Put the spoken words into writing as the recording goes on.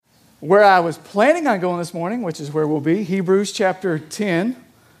where I was planning on going this morning, which is where we'll be, Hebrews chapter 10.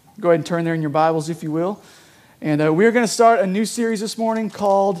 Go ahead and turn there in your Bibles, if you will. And we're going to start a new series this morning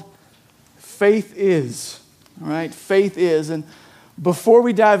called Faith Is. All right, Faith Is. And before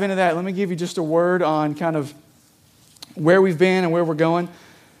we dive into that, let me give you just a word on kind of where we've been and where we're going.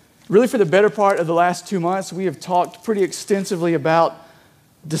 Really, for the better part of the last 2 months, we have talked pretty extensively about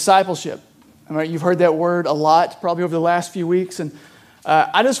discipleship. All right, you've heard that word a lot, probably over the last few weeks. And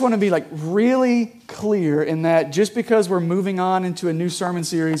I just want to be really clear in that just because we're moving on into a new sermon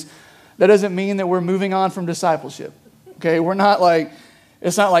series, that doesn't mean that we're moving on from discipleship. Okay, we're not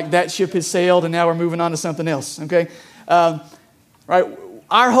it's not like that ship has sailed and now we're moving on to something else. Okay, right.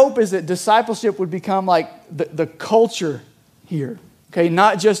 Our hope is that discipleship would become like the culture here. Okay,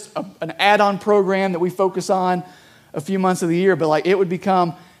 not just an add-on program that we focus on a few months of the year, but it would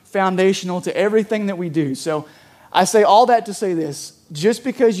become foundational to everything that we do. So I say all that to say this: just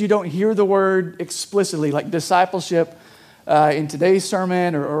because you don't hear the word explicitly, like discipleship, in today's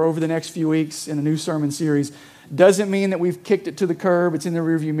sermon or over the next few weeks in a new sermon series, doesn't mean that we've kicked it to the curb. It's in the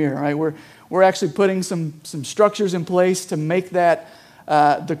rearview mirror, right? We're actually putting some structures in place to make that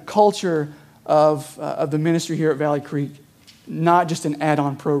the culture of the ministry here at Valley Creek, not just an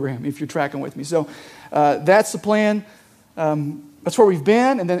add-on program, if you're tracking with me. So that's the plan. That's where we've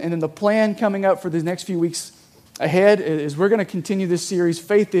been, and then the plan coming up for the next few weeks ahead is we're going to continue this series,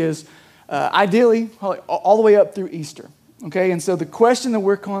 Faith Is, ideally all the way up through Easter. Okay, and so the question that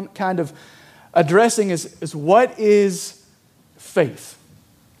we're kind of addressing is what is faith?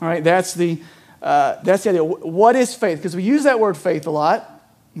 All right, that's the idea. What is faith? Because we use that word faith a lot.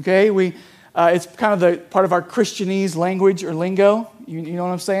 Okay, it's kind of the part of our Christianese language or lingo. You know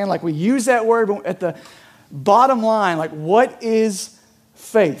what I'm saying? We use that word, but at the bottom line, what is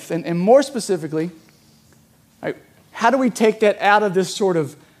faith? And more specifically, how do we take that out of this sort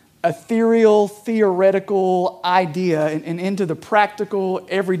of ethereal, theoretical idea and into the practical,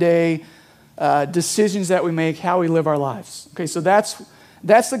 everyday decisions that we make, how we live our lives? Okay, so that's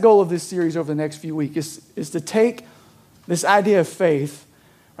the goal of this series over the next few weeks, is to take this idea of faith,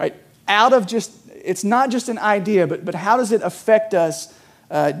 right, out of it's not just an idea, but how does it affect us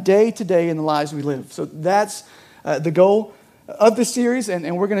day to day in the lives we live? So that's the goal of this series,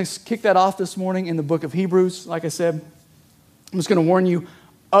 and we're going to kick that off this morning in the book of Hebrews. Like I said, I'm just going to warn you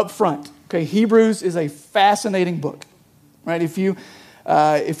up front. Okay, Hebrews is a fascinating book, right? If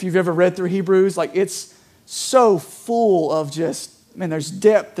you've ever read through Hebrews, it's so full of there's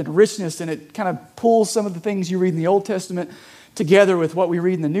depth and richness, and it kind of pulls some of the things you read in the Old Testament together with what we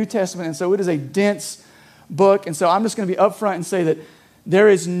read in the New Testament, and so it is a dense book. And so I'm just going to be upfront and say that there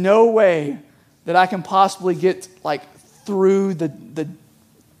is no way that I can possibly get through the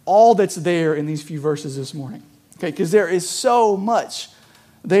all that's there in these few verses this morning. Okay, because there is so much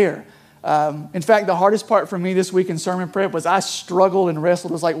there. In fact, the hardest part for me this week in sermon prep was I struggled and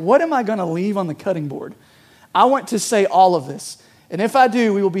wrestled. It was what am I going to leave on the cutting board? I want to say all of this, and if I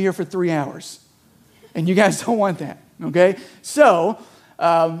do, we will be here for 3 hours, and you guys don't want that. Okay, so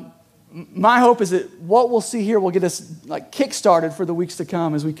my hope is that what we'll see here will get us kick-started for the weeks to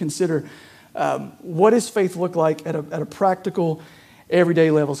come as we consider what does faith look like at a practical, everyday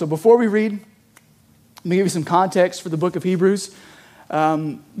level. So before we read, let me give you some context for the book of Hebrews.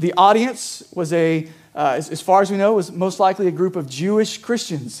 The audience was as far as we know, was most likely a group of Jewish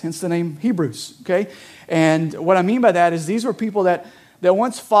Christians, hence the name Hebrews. Okay, and what I mean by that is these were people that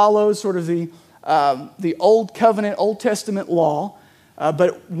once followed sort of the Old Covenant, Old Testament law,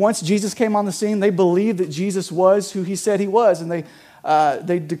 but once Jesus came on the scene, they believed that Jesus was who he said he was, and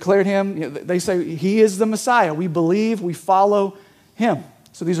they declared him, they say, he is the Messiah. We believe, we follow him.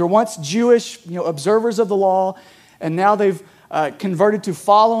 So these are once Jewish, observers of the law, and now they've converted to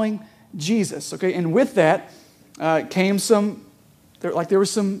following Jesus. Okay, and with that came there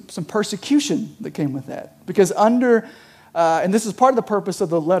was some persecution that came with that, because and this is part of the purpose of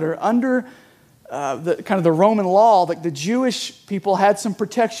the letter, under the Roman law, the Jewish people had some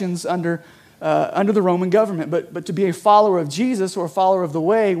protections under the Roman government, but to be a follower of Jesus or a follower of the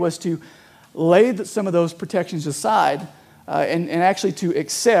way was to lay some of those protections aside and actually to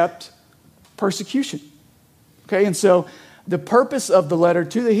accept persecution. Okay, and so the purpose of the letter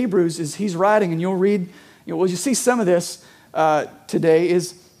to the Hebrews is he's writing, and you'll read, you see some of this today,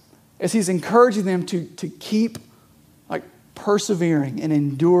 is as he's encouraging them to keep persevering and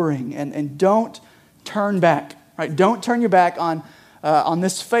enduring, and don't turn back. Right? Don't turn your back on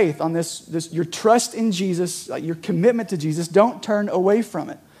this faith, on this your trust in Jesus, your commitment to Jesus. Don't turn away from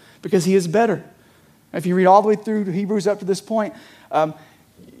it, because he is better. If you read all the way through Hebrews up to this point,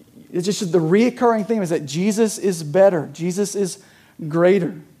 it's just the reoccurring theme is that Jesus is better. Jesus is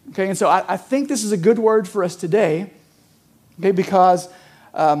greater. Okay, and so I think this is a good word for us today, okay, because,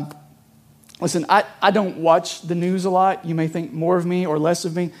 listen, I don't watch the news a lot. You may think more of me or less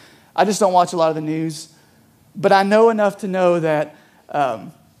of me. I just don't watch a lot of the news. But I know enough to know that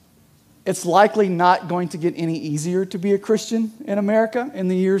it's likely not going to get any easier to be a Christian in America in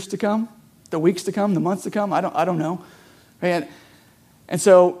the years to come, the weeks to come, the months to come. I don't know. And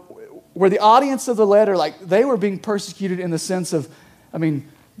so where the audience of the letter, like they were being persecuted in the sense of,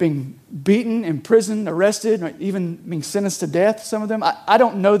 being beaten, imprisoned, arrested, right, even being sentenced to death, some of them. I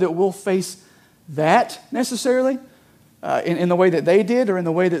don't know that we'll face that necessarily in the way that they did or in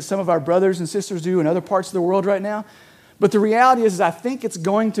the way that some of our brothers and sisters do in other parts of the world right now. But the reality is I think it's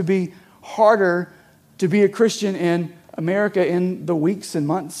going to be harder to be a Christian in America in the weeks and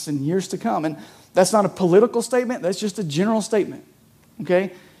months and years to come. And that's not a political statement. That's just a general statement,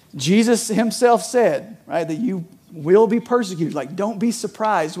 okay? Jesus himself said, right, that you will be persecuted. Like, don't be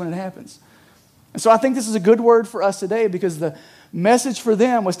surprised when it happens. And so I think this is a good word for us today because the message for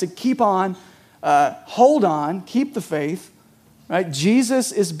them was to keep on, hold on, keep the faith, right?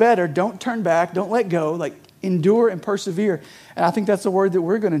 Jesus is better. Don't turn back. Don't let go. Like, endure and persevere. And I think that's a word that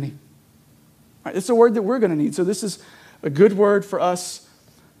we're going to need. Right? It's a word that we're going to need. So this is a good word for us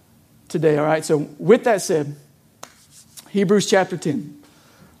today, all right? So with that said, Hebrews chapter 10.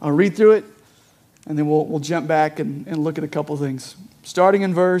 I'll read through it, and then we'll jump back and look at a couple things. Starting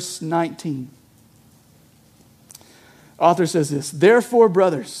in verse 19. Author says this, "Therefore,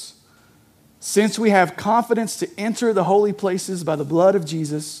 brothers, since we have confidence to enter the holy places by the blood of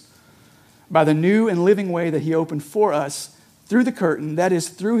Jesus, by the new and living way that he opened for us through the curtain, that is,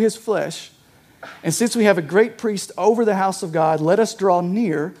 through his flesh, and since we have a great priest over the house of God, let us draw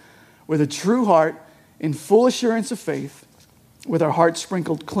near with a true heart in full assurance of faith, with our hearts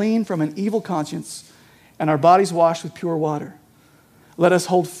sprinkled clean from an evil conscience and our bodies washed with pure water. Let us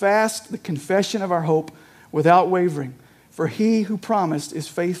hold fast the confession of our hope without wavering, for he who promised is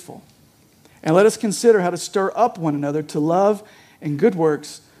faithful. And let us consider how to stir up one another to love and good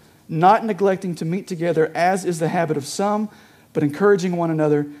works, not neglecting to meet together as is the habit of some, but encouraging one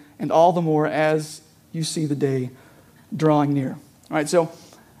another, and all the more as you see the day drawing near." All right, so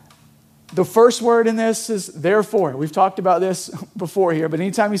the first word in this is therefore. We've talked about this before here, but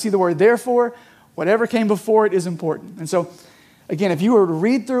anytime you see the word therefore, whatever came before it is important. And so, again, if you were to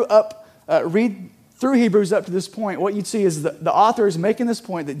read through Hebrews up to this point, what you'd see is the author is making this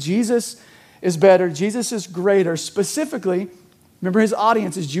point that Jesus is better, Jesus is greater. Specifically, remember his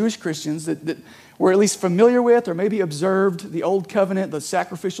audience is Jewish Christians that were at least familiar with or maybe observed the old covenant, the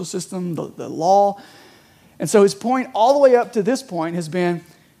sacrificial system, the law. And so his point all the way up to this point has been,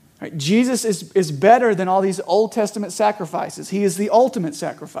 right, Jesus is better than all these Old Testament sacrifices. He is the ultimate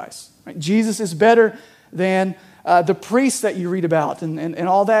sacrifice. Right? Jesus is better than the priests that you read about and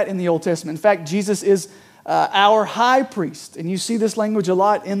all that in the Old Testament. In fact, Jesus is our high priest. And you see this language a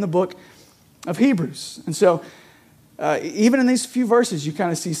lot in the book of Hebrews. And so even in these few verses, you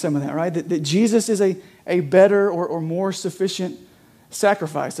kind of see some of that, right? That Jesus is a better or more sufficient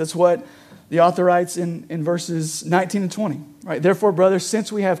sacrifice. That's what the author writes in verses 19 and 20. Right? "Therefore, brothers,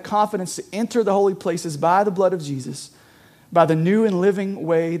 since we have confidence to enter the holy places by the blood of Jesus, by the new and living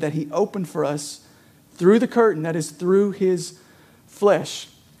way that he opened for us through the curtain, that is, through his flesh."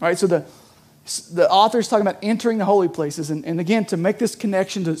 All right, so the author is talking about entering the holy places. And again, to make this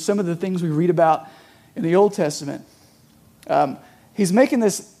connection to some of the things we read about in the Old Testament, he's making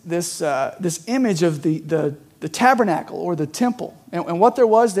this image of the tabernacle or the temple. And what there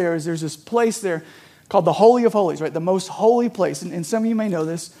was there is there's this place there called the Holy of Holies, right? The most holy place. And some of you may know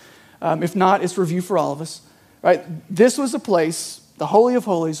this. If not, it's review for all of us. Right? This was a place, the Holy of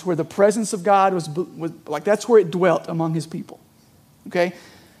Holies, where the presence of God was like, that's where it dwelt among his people. Okay?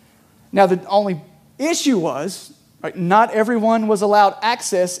 Now, the only issue was, right, not everyone was allowed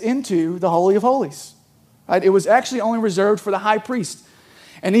access into the Holy of Holies. Right? It was actually only reserved for the high priest.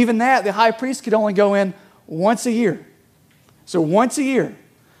 And even that, the high priest could only go in once a year. So once a year,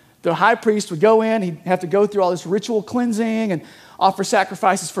 the high priest would go in, he'd have to go through all this ritual cleansing and offer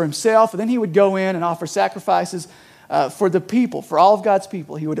sacrifices for himself, and then he would go in and offer sacrifices for the people, for all of God's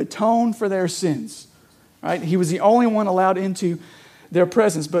people. He would atone for their sins. Right? He was the only one allowed into their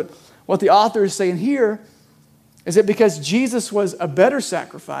presence. But what the author is saying here is that because Jesus was a better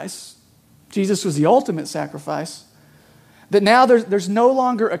sacrifice, Jesus was the ultimate sacrifice, that now there's no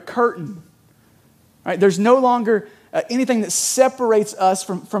longer a curtain. Right? There's no longer anything that separates us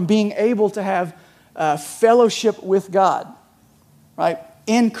from being able to have fellowship with God. Right?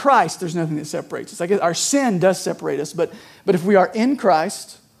 In Christ, there's nothing that separates us. I guess our sin does separate us, but if we are in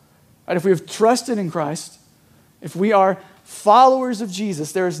Christ, right, if we have trusted in Christ, if we are followers of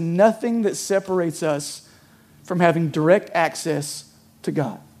Jesus, there is nothing that separates us from having direct access to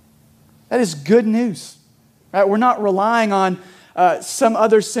God. That is good news. Right? We're not relying on some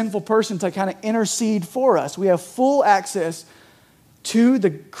other sinful person to kind of intercede for us. We have full access to the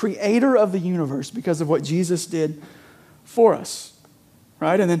creator of the universe because of what Jesus did for us.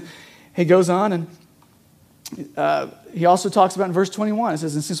 Right? And then he goes on and he also talks about in verse 21, it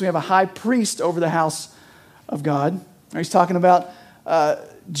says, and since we have a high priest over the house of God, he's talking about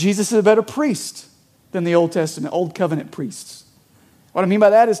Jesus is a better priest than the Old Testament, Old Covenant priests. What I mean by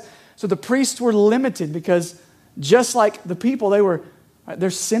that is, so the priests were limited because just like the people, they're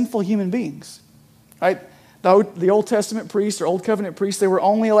sinful human beings. Right? The Old Testament priests or Old Covenant priests, they were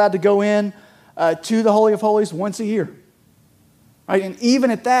only allowed to go in to the Holy of Holies once a year. Right? And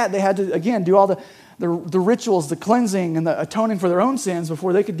even at that, they had to, again, do all the rituals, the cleansing and the atoning for their own sins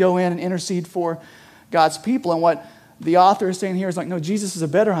before they could go in and intercede for God's people. And what the author is saying here is like, no, Jesus is a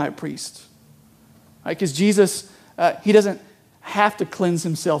better high priest. Right? Because Jesus, he doesn't have to cleanse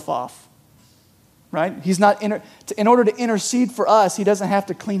himself off. Right? He's not, in order to intercede for us, he doesn't have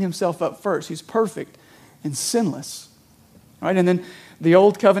to clean himself up first. He's perfect and sinless. Right? And then the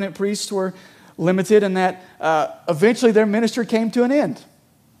Old Covenant priests were limited in that eventually their ministry came to an end.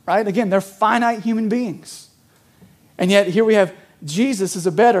 Right? Again, they're finite human beings. And yet here we have Jesus as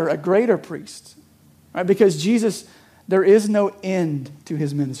a greater priest. Right? Because Jesus, there is no end to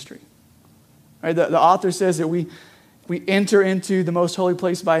his ministry. Right? The author says that we enter into the most holy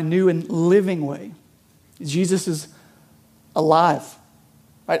place by a new and living way. Jesus is alive.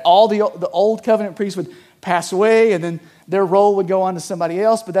 Right? All the Old Covenant priests would pass away and then their role would go on to somebody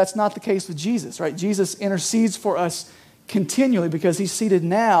else, but that's not the case with Jesus. Right? Jesus intercedes for us continually because he's seated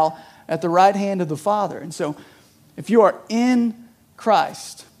now at the right hand of the Father. And so if you are in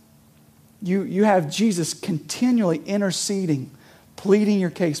Christ, you have Jesus continually interceding, pleading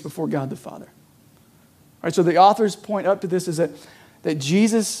your case before God the Father. All right, so the author's point up to this is that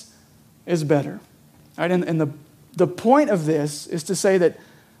Jesus is better. All right, and the point of this is to say that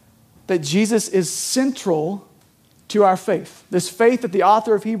Jesus is central to our faith. This faith that the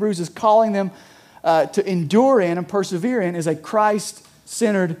author of Hebrews is calling them to endure in and persevere in is a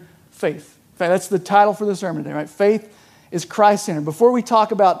Christ-centered faith. In fact, that's the title for the sermon today, right? Faith is Christ-centered. Before we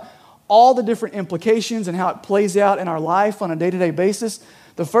talk about all the different implications and how it plays out in our life on a day-to-day basis,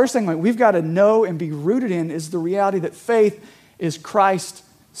 the first thing we've got to know and be rooted in is the reality that faith is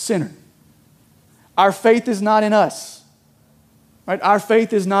Christ-centered. Our faith is not in us. Right? Our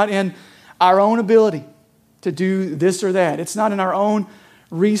faith is not in our own ability to do this or that. It's not in our own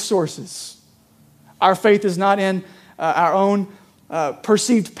resources. Our faith is not in our own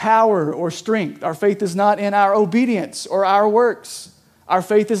perceived power or strength. Our faith is not in our obedience or our works. Our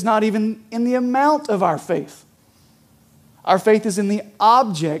faith is not even in the amount of our faith. Our faith is in the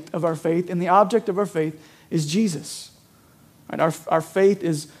object of our faith, and the object of our faith is Jesus. Right? Our faith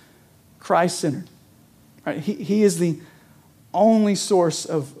is Christ-centered. Right? He is the only source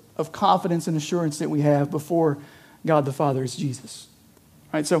of confidence and assurance that we have before God the Father is Jesus.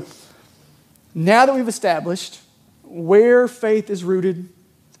 Right? So now that we've established where faith is rooted,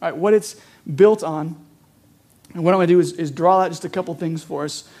 right, what it's built on, and what I'm going to do is draw out just a couple things for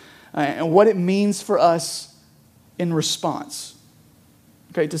us and what it means for us in response.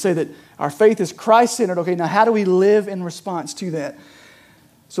 Okay, to say that our faith is Christ-centered. Okay, now how do we live in response to that?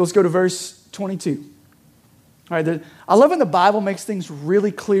 So let's go to verse 22. All right, I love when the Bible makes things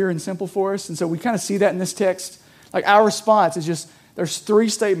really clear and simple for us. And so we kind of see that in this text. Like our response is just, there's 3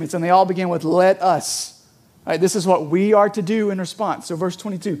 statements and they all begin with let us. All right, this is what we are to do in response. So verse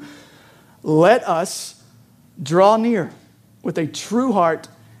 22, let us draw near with a true heart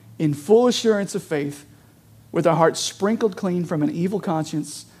in full assurance of faith, with our hearts sprinkled clean from an evil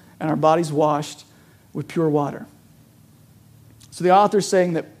conscience and our bodies washed with pure water. So the author is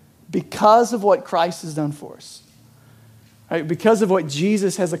saying that because of what Christ has done for us, right, because of what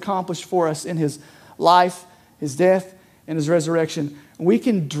Jesus has accomplished for us in his life, his death, and his resurrection, we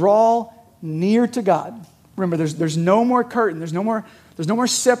can draw near to God. Remember, there's no more curtain, there's no more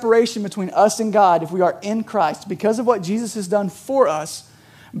separation between us and God if we are in Christ. Because of what Jesus has done for us,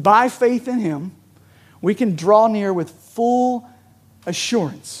 by faith in him, we can draw near with full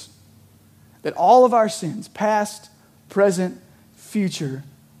assurance that all of our sins, past, present, future,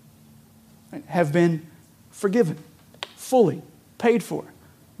 have been forgiven, fully paid for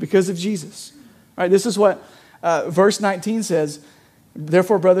because of Jesus. All right, this is what verse 19 says.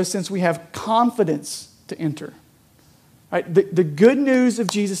 Therefore, brothers, since we have confidence to enter. Right? The good news of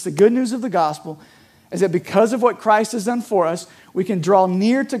Jesus, the good news of the gospel, is that because of what Christ has done for us, we can draw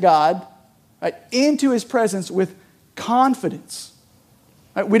near to God, right, into his presence with confidence.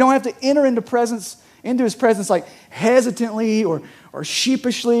 Right? We don't have to enter into his presence like hesitantly or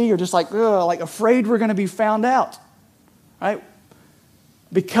sheepishly or just like afraid we're going to be found out. Right?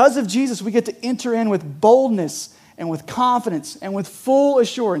 Because of Jesus, we get to enter in with boldness and with confidence and with full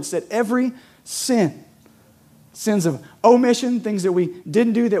assurance that every sins of omission, things that we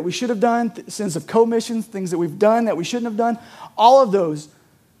didn't do that we should have done, sins of commission, things that we've done that we shouldn't have done, all of those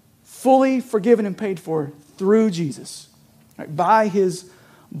fully forgiven and paid for through Jesus. Right? By his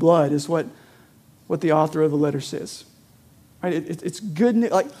blood is what the author of the letter says. Right? It's good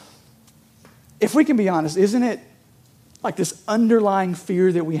news. Like, if we can be honest, isn't it like this underlying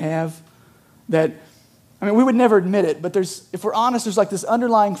fear that we have that, we would never admit it, but if we're honest, there's like this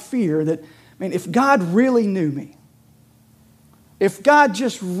underlying fear that, if God really knew me, if God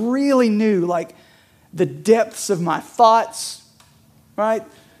just really knew like the depths of my thoughts, right,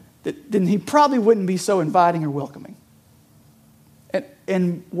 then he probably wouldn't be so inviting or welcoming.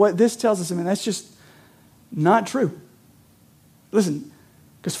 And what this tells us, that's just not true. Listen,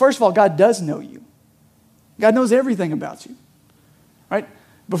 because first of all, God does know you. God knows everything about you, right?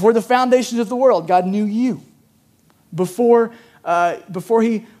 Before the foundations of the world, God knew you. Before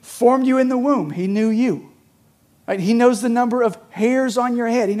he formed you in the womb, he knew you. Right? He knows the number of hairs on your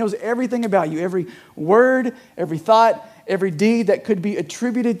head. He knows everything about you. Every word, every thought, every deed that could be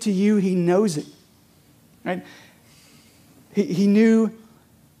attributed to you, he knows it. Right? He knew,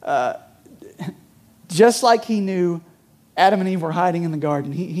 just like he knew Adam and Eve were hiding in the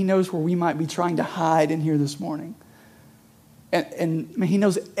garden, he knows where we might be trying to hide in here this morning. And he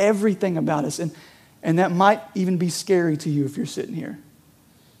knows everything about us. And that might even be scary to you if you're sitting here.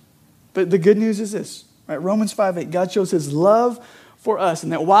 But the good news is this, right? Romans 5:8, God shows his love for us,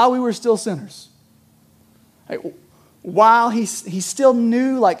 and that while we were still sinners, right, while he still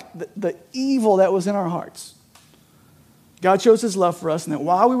knew like the evil that was in our hearts, God shows his love for us, and that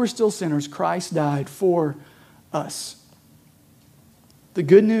while we were still sinners, Christ died for us. The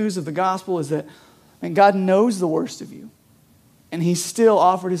good news of the gospel is that God knows the worst of you, and he still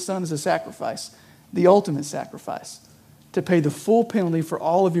offered his son as a sacrifice, the ultimate sacrifice, to pay the full penalty for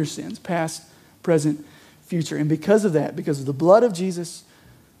all of your sins, past, present, future. And because of that, because of the blood of Jesus,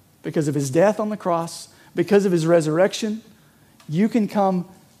 because of his death on the cross, because of his resurrection, you can come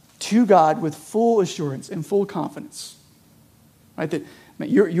to God with full assurance and full confidence. Right? That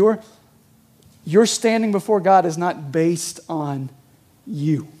your standing before God is not based on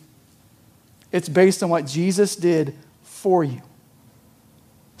you. It's based on what Jesus did for you.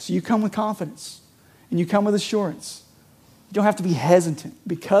 So you come with confidence. And you come with assurance. You don't have to be hesitant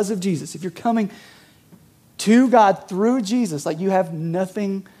because of Jesus. If you're coming to God through Jesus, like you have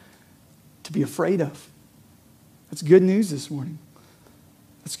nothing to be afraid of. That's good news this morning.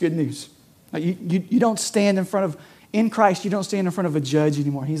 That's good news. Like you don't stand in Christ, you don't stand in front of a judge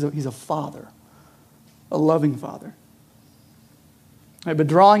anymore. He's a father, a loving father. Right, but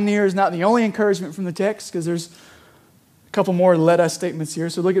drawing near is not the only encouragement from the text, because there's a couple more let us statements here.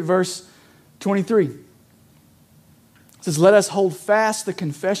 So look at verse 23. It says, let us hold fast the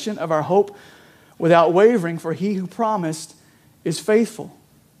confession of our hope without wavering, for he who promised is faithful. All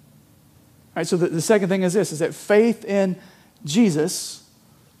right, so the second thing is this, is that faith in Jesus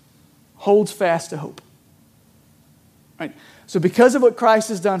holds fast to hope. All right, so because of what Christ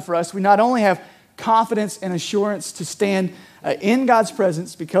has done for us, we not only have confidence and assurance to stand in God's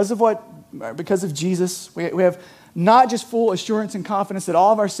presence because of Jesus. We have not just full assurance and confidence that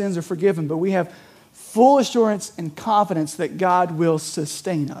all of our sins are forgiven, but we have full assurance and confidence that God will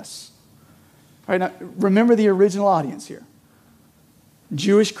sustain us. All right, now, remember the original audience here.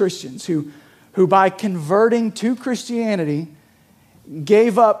 Jewish Christians who by converting to Christianity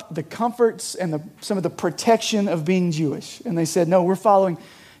gave up the comforts and some of the protection of being Jewish. And they said, no, we're following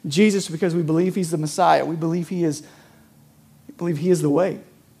Jesus because we believe he's the Messiah. We believe he is the way.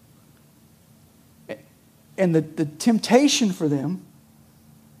 And the temptation for them,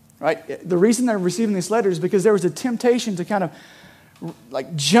 right? The reason they're receiving this letter is because there was a temptation to kind of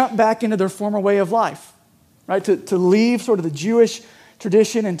like jump back into their former way of life, right? To leave sort of the Jewish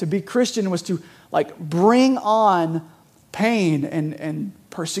tradition and to be Christian was to like bring on pain and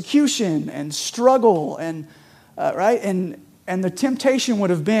persecution and struggle and right? And the temptation would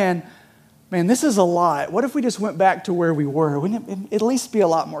have been, man, this is a lot. What if we just went back to where we were? Wouldn't it at least be a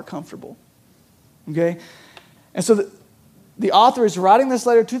lot more comfortable? Okay? And so the author is writing this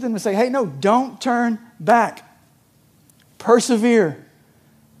letter to them to say, hey, no, don't turn back. Persevere.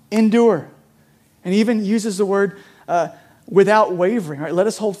 Endure. And he even uses the word without wavering. Right? Let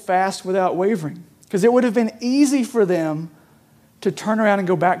us hold fast without wavering. Because it would have been easy for them to turn around and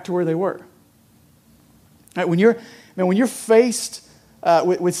go back to where they were. Right? When Man, when you're faced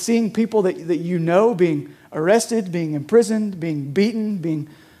with seeing people that you know being arrested, being imprisoned, being beaten, being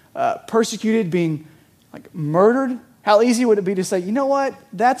persecuted, being like murdered, how easy would it be to say, you know what,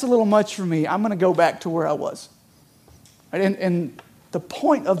 that's a little much for me. I'm going to go back to where I was. Right? And the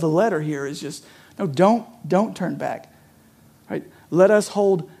point of the letter here is just, no, don't turn back. Right? Let us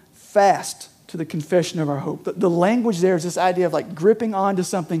hold fast to the confession of our hope. The language there is this idea of like gripping onto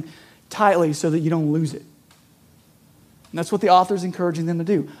something tightly so that you don't lose it. And that's what the author is encouraging them to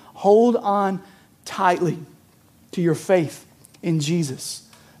do. Hold on tightly to your faith in Jesus.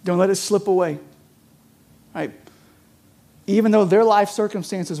 Don't let it slip away. Right? Even though their life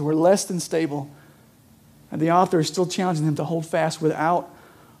circumstances were less than stable, and the author is still challenging them to hold fast without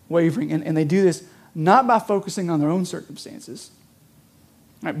wavering. And they do this not by focusing on their own circumstances,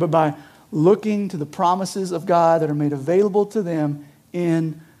 right, but by looking to the promises of God that are made available to them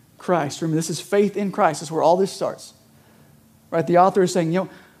in Christ. Remember, this is faith in Christ. This is where all this starts. Right? The author is saying,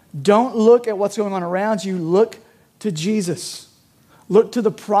 don't look at what's going on around you. Look to Jesus. Look to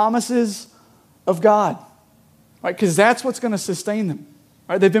the promises of God. Right? Because that's what's going to sustain them.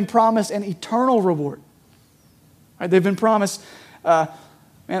 Right? They've been promised an eternal reward. Right? They've been promised a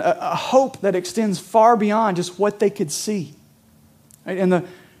hope that extends far beyond just what they could see. Right? And the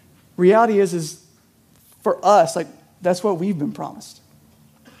reality is for us, like that's what we've been promised.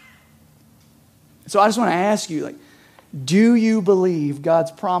 So I just want to ask you, like, do you believe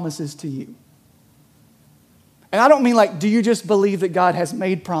God's promises to you? And I don't mean like, do you just believe that God has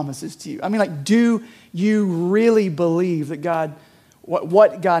made promises to you? I mean like, do you really believe that God,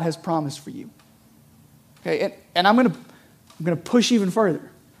 what God has promised for you? Okay, and I'm going to push even further.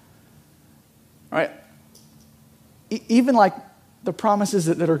 All right, even like the promises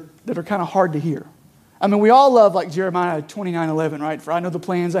that are kind of hard to hear. I mean, we all love like Jeremiah 29:11, right? For I know the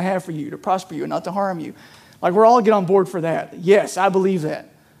plans I have for you to prosper you and not to harm you. Like we're all get on board for that. Yes, I believe that.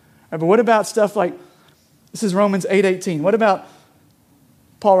 Right, but what about stuff like, this is Romans 8:18. What about,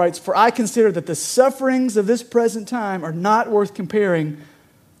 Paul writes, for I consider that the sufferings of this present time are not worth comparing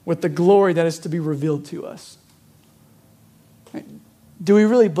with the glory that is to be revealed to us. Right? Do we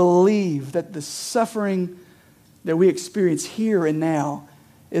really believe that the suffering that we experience here and now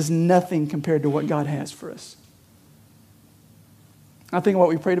is nothing compared to what God has for us? I think of what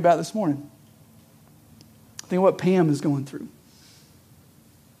we prayed about this morning. I think of what Pam is going through.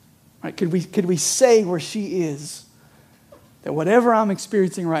 Right? Could we say where she is that whatever I'm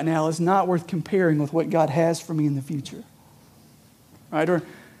experiencing right now is not worth comparing with what God has for me in the future? Right? Or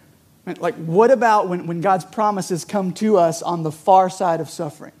like, what about when God's promises come to us on the far side of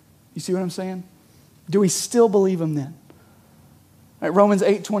suffering? You see what I'm saying? Do we still believe them then? Right, Romans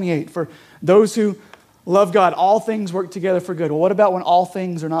 8:28, for those who love God, all things work together for good. Well, what about when all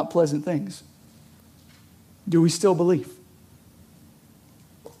things are not pleasant things? Do we still believe?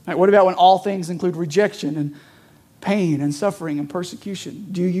 Right, what about when all things include rejection and pain and suffering and persecution?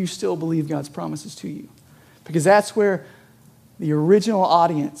 Do you still believe God's promises to you? Because that's where the original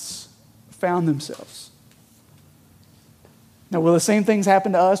audience found themselves. Now, will the same things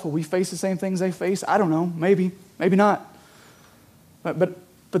happen to us? Will we face the same things they face? I don't know. Maybe not. But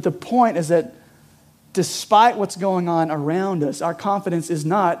the point is that despite what's going on around us, our confidence is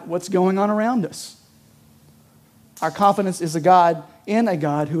not what's going on around us. Our confidence is in a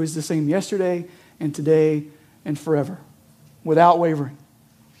God who is the same yesterday and today and forever, without wavering.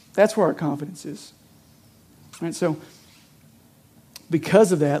 That's where our confidence is. Right, so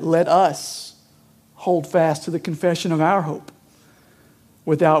because of that, let us hold fast to the confession of our hope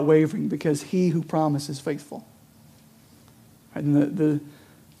without wavering, because he who promised is faithful. Right, and the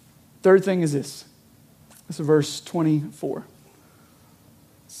third thing is this. This is verse 24.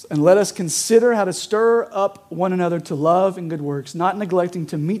 And let us consider how to stir up one another to love and good works, not neglecting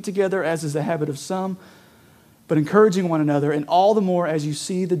to meet together as is the habit of some, but encouraging one another, and all the more as you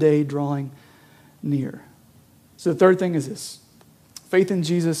see the day drawing near. So the third thing is this. Faith in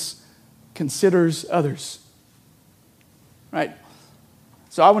Jesus considers others. Right?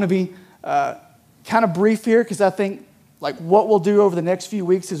 So I want to be kind of brief here, because I think like what we'll do over the next few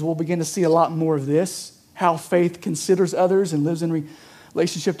weeks is we'll begin to see a lot more of this, how faith considers others and lives in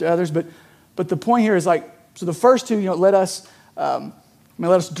relationship to others. But the point here is like, so the first two, let us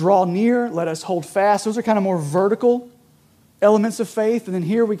draw near, let us hold fast. Those are kind of more vertical elements of faith. And then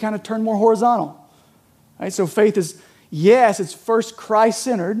here we kind of turn more horizontal. Right? So faith is, yes, it's first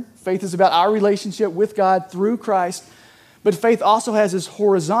Christ-centered. Faith is about our relationship with God through Christ. But faith also has this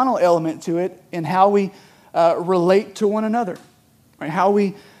horizontal element to it in how we relate to one another. Right? How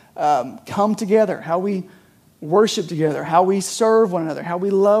we come together, how we worship together, how we serve one another, how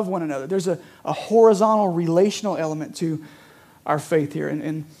we love one another. There's a horizontal relational element to our faith here.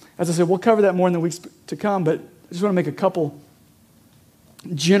 And as I said, we'll cover that more in the weeks to come, but I just want to make a couple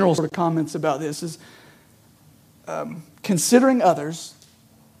general sort of comments about this. Is considering others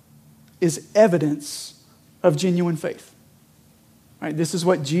is evidence of genuine faith. Right? This is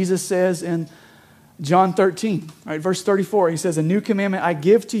what Jesus says in John 13, right? Verse 34. He says, "A new commandment I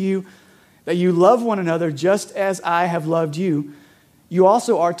give to you, that you love one another just as I have loved you. You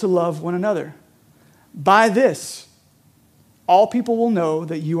also are to love one another. By this, all people will know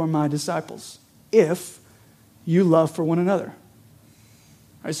that you are my disciples, if you love for one another."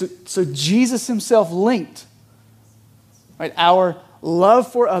 Right, so Jesus himself linked, right, our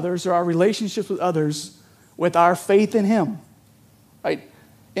love for others or our relationships with others with our faith in him. Right?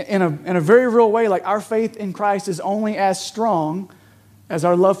 In a very real way, like our faith in Christ is only as strong as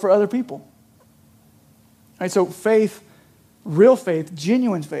our love for other people. Right, so faith, real faith,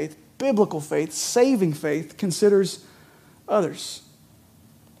 genuine faith, biblical faith, saving faith considers others.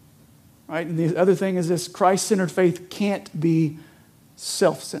 Right? And the other thing is this: Christ-centered faith can't be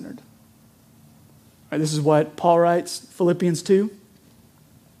self-centered. Right, this is what Paul writes, Philippians 2,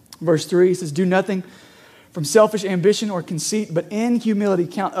 verse 3. He says, "Do nothing from selfish ambition or conceit, but in humility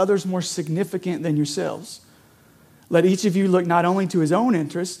count others more significant than yourselves. Let each of you look not only to his own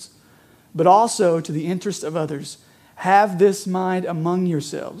interests, but also to the interest of others. Have this mind among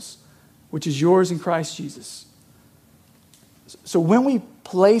yourselves, which is yours in Christ Jesus." So when we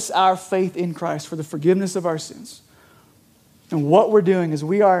place our faith in Christ for the forgiveness of our sins, and what we're doing is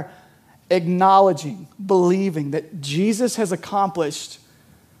we are acknowledging, believing that Jesus has accomplished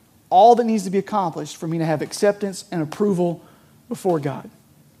all that needs to be accomplished for me to have acceptance and approval before God.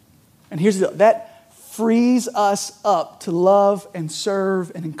 And here's the deal: that frees us up to love and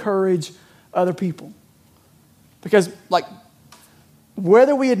serve and encourage other people. Because, like,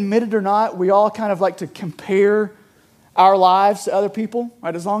 whether we admit it or not, we all kind of like to compare our lives to other people,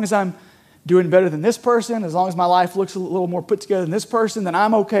 right? As long as I'm doing better than this person, as long as my life looks a little more put together than this person, then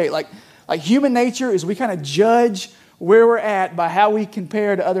I'm okay. Like human nature is we kind of judge where we're at by how we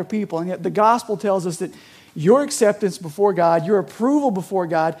compare to other people. And yet the gospel tells us that your acceptance before God, your approval before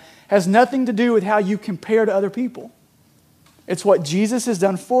God, has nothing to do with how you compare to other people. It's what Jesus has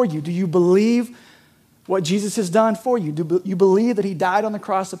done for you. Do you believe what Jesus has done for you? Do you believe that he died on the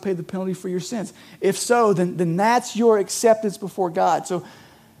cross to pay the penalty for your sins? If so, then that's your acceptance before God. So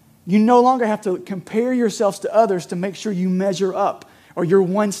you no longer have to compare yourselves to others to make sure you measure up or you're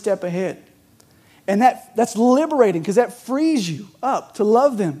one step ahead. And that's liberating, because that frees you up to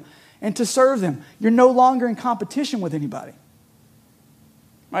love them and to serve them. You're no longer in competition with anybody.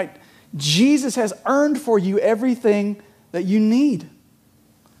 Right? Jesus has earned for you everything that you need.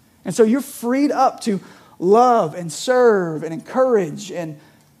 And so you're freed up to love and serve and encourage, and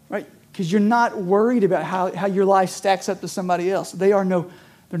right, because you're not worried about how your life stacks up to somebody else. They're no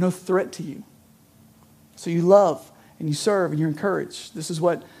threat to you. So you love and you serve and you're encouraged. This is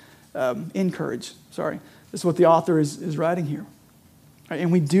what This is what the author is writing here. Right?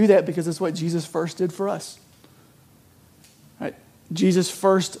 And we do that because it's what Jesus first did for us. Right? Jesus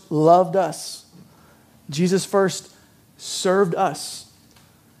first loved us. Jesus first served us.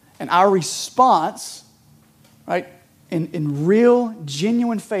 And our response, right, in real,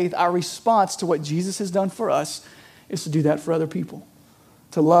 genuine faith, our response to what Jesus has done for us is to do that for other people.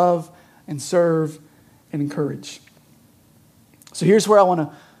 To love and serve and encourage. So here's where I want to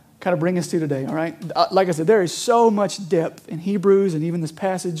kind of bring us to today, all right? Like I said, there is so much depth in Hebrews and even this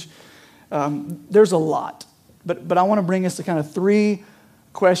passage. There's a lot. But I want to bring us to kind of 3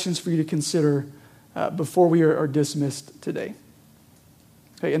 questions for you to consider before we are dismissed today.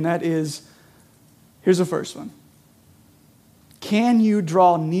 Okay, and that is, here's the first one. Can you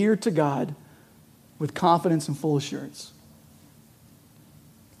draw near to God with confidence and full assurance?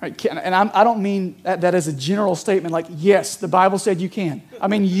 Right, and I don't mean that as a general statement like, yes, the Bible said you can. I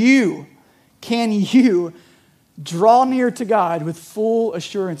mean, can you draw near to God with full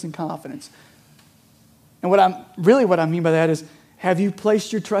assurance and confidence? And what I mean by that is, have you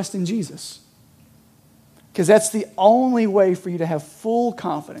placed your trust in Jesus? Because that's the only way for you to have full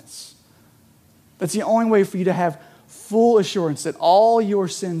confidence. That's the only way for you to have full assurance that all your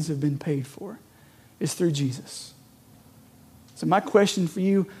sins have been paid for, is through Jesus. So my question for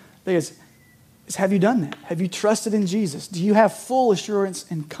you is have you done that? Have you trusted in Jesus? Do you have full assurance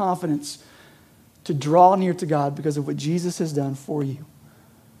and confidence to draw near to God because of what Jesus has done for you?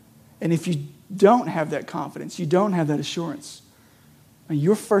 And if you don't have that confidence, you don't have that assurance,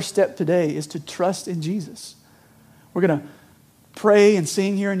 your first step today is to trust in Jesus. We're going to pray and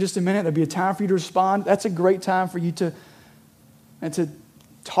sing here in just a minute. There'll be a time for you to respond. That's a great time for you to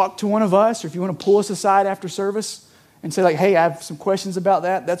talk to one of us, or if you want to pull us aside after service and say, like, hey, I have some questions about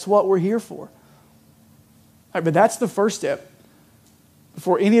that. That's what we're here for. All right, but that's the first step.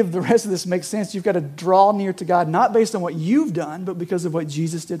 Before any of the rest of this makes sense, you've got to draw near to God, not based on what you've done, but because of what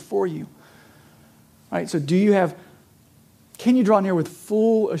Jesus did for you. All right, so can you draw near with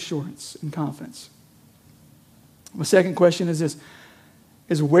full assurance and confidence? My second question is this,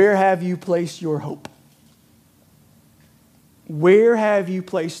 is where have you placed your hope? Where have you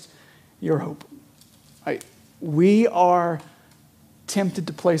placed your hope? Right. We are tempted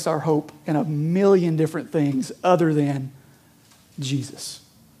to place our hope in a million different things other than Jesus.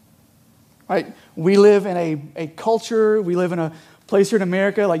 Right? We live in a culture, we live in a place here in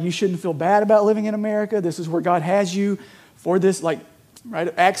America, like you shouldn't feel bad about living in America. This is where God has you for this, like,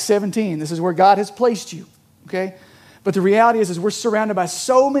 right? Acts 17, this is where God has placed you. Okay? But the reality is we're surrounded by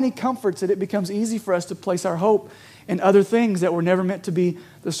so many comforts that it becomes easy for us to place our hope in other things that were never meant to be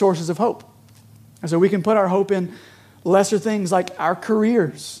the sources of hope. And so we can put our hope in lesser things like our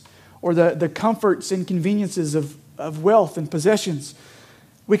careers or the comforts and conveniences of wealth and possessions.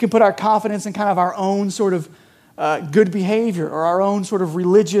 We can put our confidence in kind of our own sort of good behavior or our own sort of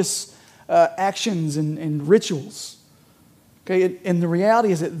religious actions and rituals. Okay? And the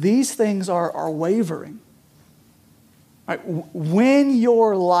reality is that these things are wavering. Right? When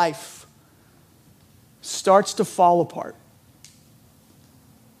your life starts to fall apart,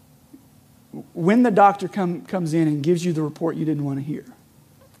 when the doctor comes in and gives you the report you didn't want to hear,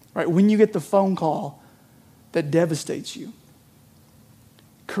 right? When you get the phone call that devastates you,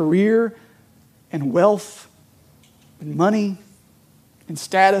 career and wealth and money and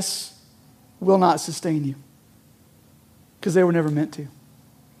status will not sustain you because they were never meant to.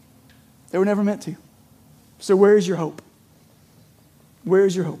 They were never meant to. So where is your hope? Where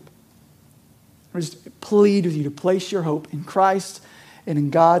is your hope? I just plead with you to place your hope in Christ and in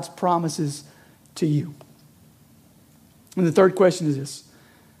God's promises to you. And the third question is this: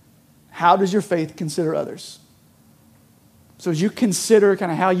 how does your faith consider others? So as you consider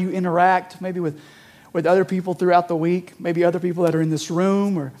kind of how you interact maybe with other people throughout the week, maybe other people that are in this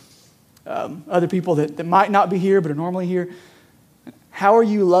room or other people that might not be here but are normally here, how are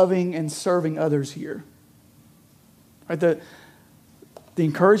you loving and serving others here? Right, the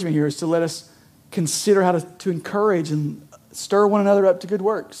encouragement here is to let us consider how to encourage and stir one another up to good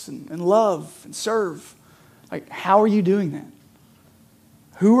works and love and serve. Like, how are you doing that?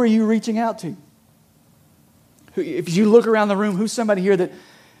 Who are you reaching out to? If you look around the room, who's somebody here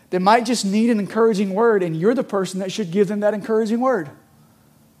that might just need an encouraging word, and you're the person that should give them that encouraging word?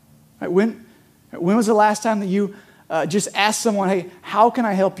 Right, when was the last time that you just asked someone, hey, how can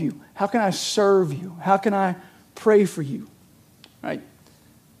I help you? How can I serve you? How can I pray for you? Right?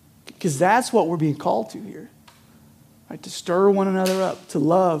 Because that's what we're being called to here. Right? To stir one another up, to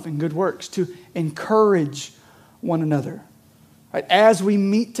love and good works, to encourage one another. Right? As we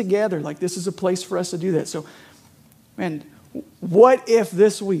meet together, like this is a place for us to do that. So, man, what if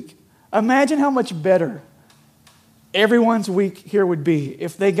this week, imagine how much better everyone's week here would be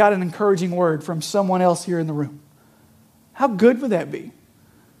if they got an encouraging word from someone else here in the room. How good would that be?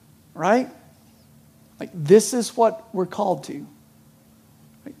 Right? Like, this is what we're called to.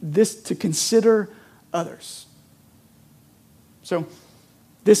 This, to consider others. So,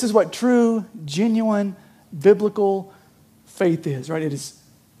 this is what true, genuine, biblical faith is, right? It is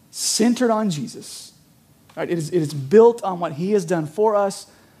centered on Jesus. Right? It is built on what He has done for us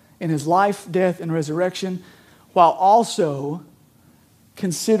in His life, death, and resurrection, while also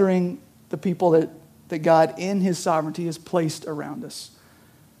considering the people that God in His sovereignty has placed around us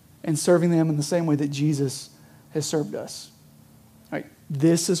and serving them in the same way that Jesus has served us. Right?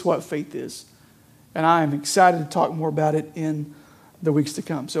 This is what faith is. And I am excited to talk more about it in the weeks to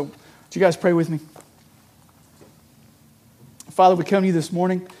come. So, would you guys pray with me? Father, we come to you this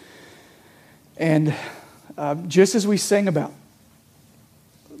morning, and just as we sang about,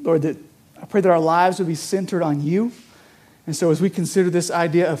 Lord, that I pray that our lives would be centered on you. And so as we consider this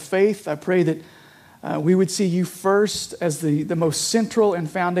idea of faith, I pray that we would see you first as the most central and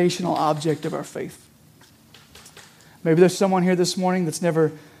foundational object of our faith. Maybe there's someone here this morning that's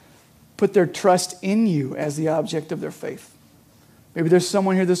never put their trust in you as the object of their faith. Maybe there's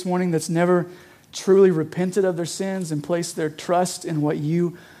someone here this morning that's never truly repented of their sins and placed their trust in what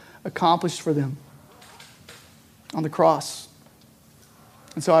you accomplished for them on the cross.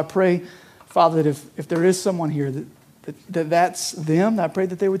 And so I pray, Father, that if there is someone here that's them, I pray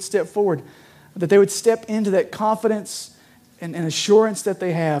that they would step forward, that they would step into that confidence and assurance that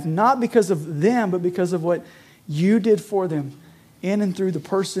they have, not because of them, but because of what you did for them in and through the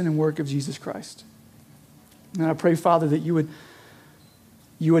person and work of Jesus Christ. And I pray, Father, that you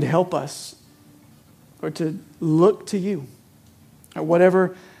would help us, or to look to you.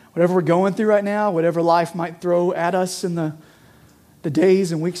 Whatever we're going through right now, whatever life might throw at us in the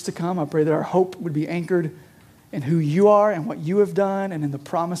days and weeks to come, I pray that our hope would be anchored in who you are and what you have done and in the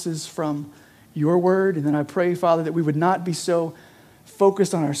promises from your word. And then I pray, Father, that we would not be so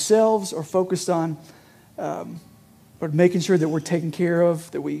focused on ourselves or focused on making sure that we're taken care of,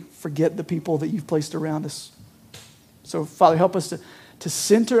 that we forget the people that you've placed around us. So, Father, help us to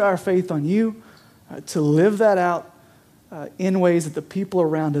center our faith on you, to live that out in ways that the people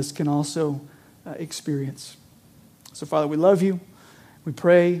around us can also experience. So, Father, we love you. We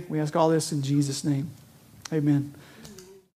pray. We ask all this in Jesus' name. Amen.